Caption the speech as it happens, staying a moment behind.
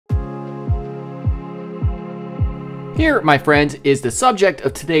Here, my friends, is the subject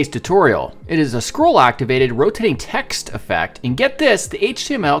of today's tutorial. It is a scroll-activated rotating text effect, and get this, the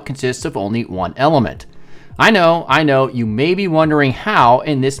HTML consists of only one element. I know, you may be wondering how,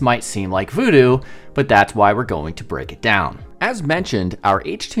 and this might seem like voodoo, but that's why we're going to break it down. As mentioned, our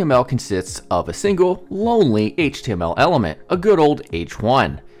HTML consists of a single, lonely HTML element, a good old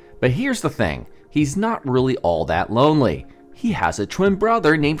H1. But here's the thing, he's not really all that lonely. He has a twin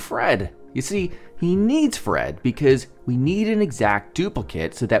brother named Fred. You see, he needs Fred because we need an exact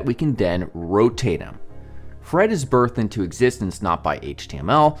duplicate so that we can then rotate him. Fred is birthed into existence not by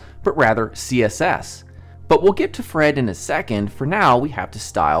HTML, but rather CSS. But we'll get to Fred in a second. For now, we have to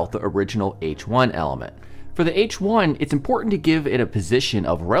style the original H1 element. For the H1, it's important to give it a position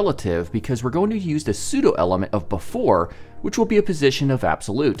of relative because we're going to use the pseudo element of before, which will be a position of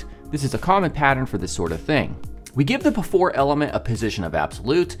absolute. This is a common pattern for this sort of thing. We give the before element a position of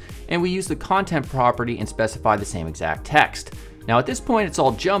absolute, and we use the content property and specify the same exact text. Now at this point it's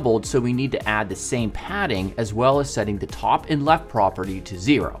all jumbled, so we need to add the same padding as well as setting the top and left property to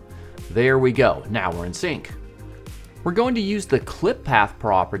 0. There we go, now we're in sync. We're going to use the clip path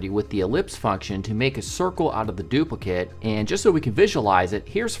property with the ellipse function to make a circle out of the duplicate, and just so we can visualize it,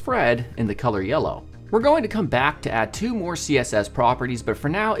 here's Fred in the color yellow. We're going to come back to add 2 more CSS properties, but for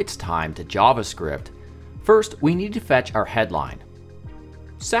now it's time to JavaScript. First, we need to fetch our headline.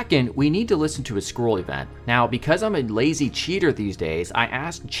 Second, we need to listen to a scroll event. Now, because I'm a lazy cheater these days, I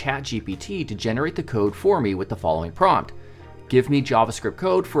asked ChatGPT to generate the code for me with the following prompt. Give me JavaScript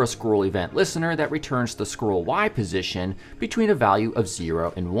code for a scroll event listener that returns the scroll Y position between a value of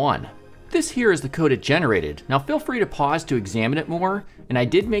 0 and 1. This here is the code it generated. Now feel free to pause to examine it more, and I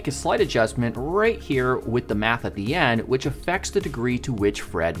did make a slight adjustment right here with the math at the end, which affects the degree to which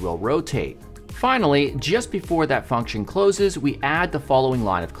Fred will rotate. Finally, just before that function closes, we add the following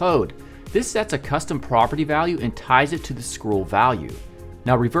line of code. This sets a custom property value and ties it to the scroll value.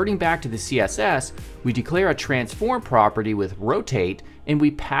 Now reverting back to the CSS, we declare a transform property with rotate, and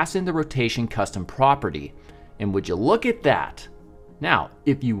we pass in the rotation custom property. And would you look at that? Now,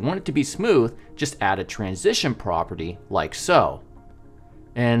 if you want it to be smooth, just add a transition property like so.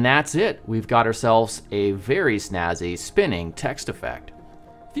 And that's it. We've got ourselves a very snazzy spinning text effect.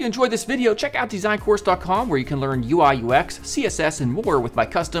 If you enjoyed this video, check out DesignCourse.com where you can learn UI, UX, CSS, and more with my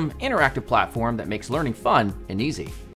custom interactive platform that makes learning fun and easy.